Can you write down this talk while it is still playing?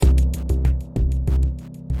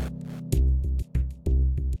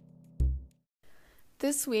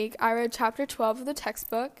This week, I read chapter 12 of the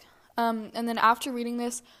textbook, and then after reading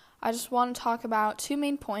this, I just want to talk about two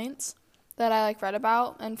main points that I read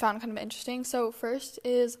about and found kind of interesting. So first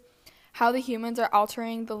is how the humans are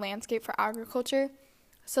altering the landscape for agriculture.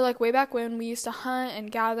 So way back when, we used to hunt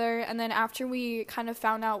and gather, and then after we kind of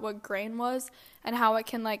found out what grain was and how it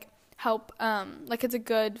can help, it's a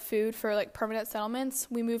good food for permanent settlements,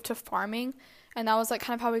 we moved to farming, and that was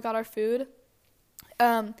kind of how we got our food.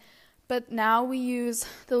 But now we use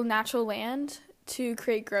the natural land to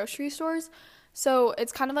create grocery stores. So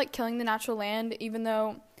it's kind of killing the natural land, even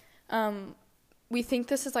though we think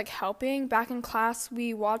this is helping. Back in class,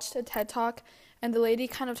 we watched a TED Talk, and the lady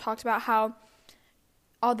kind of talked about how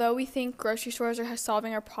although we think grocery stores are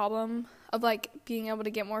solving our problem of being able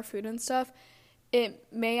to get more food and stuff, it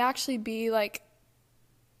may actually be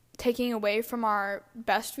taking away from our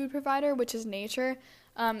best food provider, which is nature.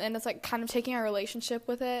 And it's kind of taking our relationship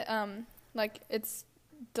with it. It's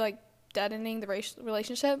deadening the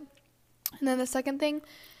relationship. And then the second thing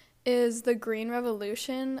is the Green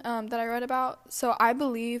Revolution that I read about. So I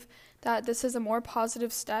believe that this is a more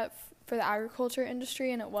positive step for the agriculture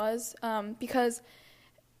industry, and it was because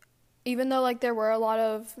even though there were a lot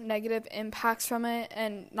of negative impacts from it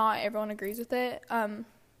and not everyone agrees with it,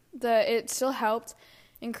 it still helped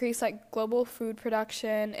increase global food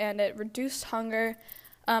production, and it reduced hunger.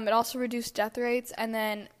 It also reduced death rates, and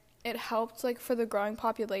then it helped for the growing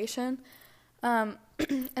population. And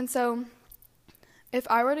so if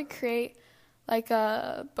I were to create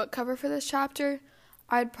a book cover for this chapter,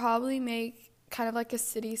 I'd probably make kind of a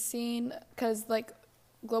city scene, because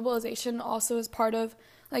globalization also is part of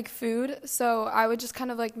food. So I would just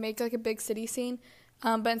kind of make a big city scene,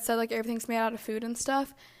 but instead everything's made out of food and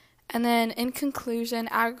stuff. And then in conclusion,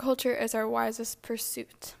 agriculture is our wisest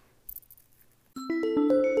pursuit.